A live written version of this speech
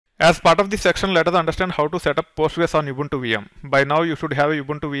As part of this section, let us understand how to set up Postgres on Ubuntu VM. By now, you should have a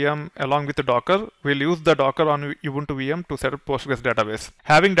Ubuntu VM along with the Docker. We'll use the Docker on Ubuntu VM to set up Postgres database.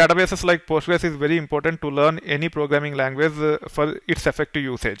 Having databases like Postgres is very important to learn any programming language for its effective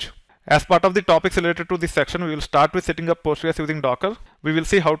usage. As part of the topics related to this section, we will start with setting up Postgres using Docker. We will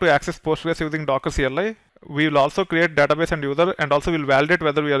see how to access Postgres using Docker CLI. We will also create database and user, and also will validate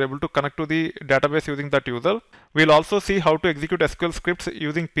whether we are able to connect to the database using that user. We'll also see how to execute SQL scripts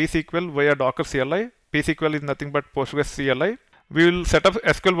using pSQL via Docker CLI. pSQL is nothing but Postgres CLI. We will set up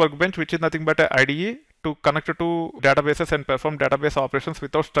SQL Workbench, which is nothing but an IDE to connect to databases and perform database operations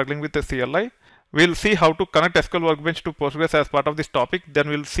without struggling with the CLI. We'll see how to connect SQL Workbench to Postgres as part of this topic. Then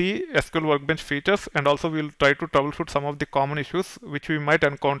we'll see SQL Workbench features, and also we'll try to troubleshoot some of the common issues which we might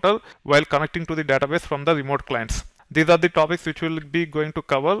encounter while connecting to the database from the remote clients. These are the topics which we'll be going to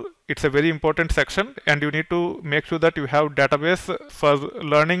cover. It's a very important section, and you need to make sure that you have database for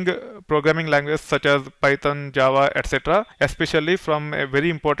learning programming languages such as Python, Java, etc. Especially from a very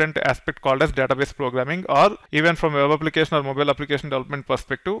important aspect called as database programming, or even from a web application or mobile application development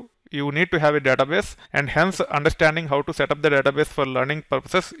perspective. You need to have a database, and hence understanding how to set up the database for learning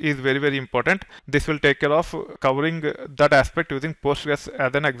purposes is very important. This will take care of covering that aspect using Postgres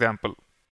as an example.